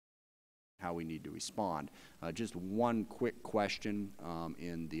how we need to respond. Just one quick question.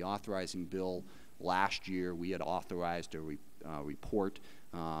 In the authorizing bill last year, we had authorized a report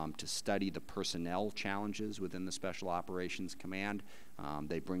to study the personnel challenges within the Special Operations Command.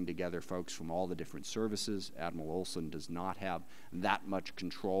 They bring together folks from all the different services. Admiral Olson does not have that much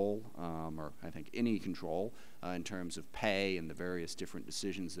control, or I think any control, in terms of pay, and the various different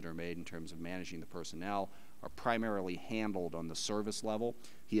decisions that are made in terms of managing the personnel are primarily handled on the service level.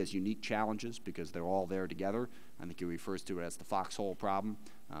 He has unique challenges because they're all there together. I think he refers to it as the foxhole problem.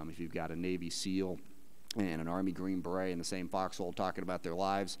 If you've got a Navy SEAL and an Army Green Beret in the same foxhole talking about their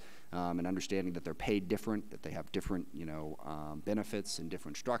lives, and understanding that they're paid different, that they have different benefits and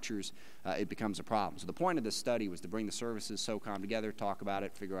different structures, it becomes a problem. So the point of this study was to bring the services, SOCOM together, talk about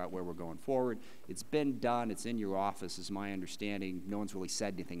it, figure out where we're going forward. It's been done. It's in your office, is my understanding. No one's really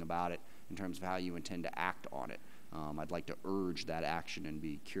said anything about it in terms of how you intend to act on it. I'd like to urge that action and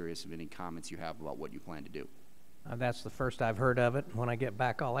be curious of any comments you have about what you plan to do. That's the first I've heard of it. When I get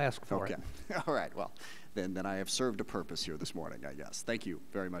back, I'll ask for it. Okay. All right. Well, then I have served a purpose here this morning, I guess. Thank you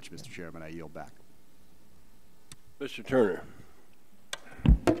very much, Mr. Chairman. I yield back. Mr. Turner.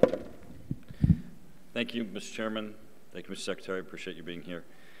 Thank you, Mr. Chairman. Thank you, Mr. Secretary. I appreciate you being here.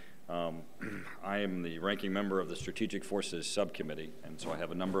 I am the ranking member of the Strategic Forces Subcommittee, and so I have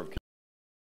a number of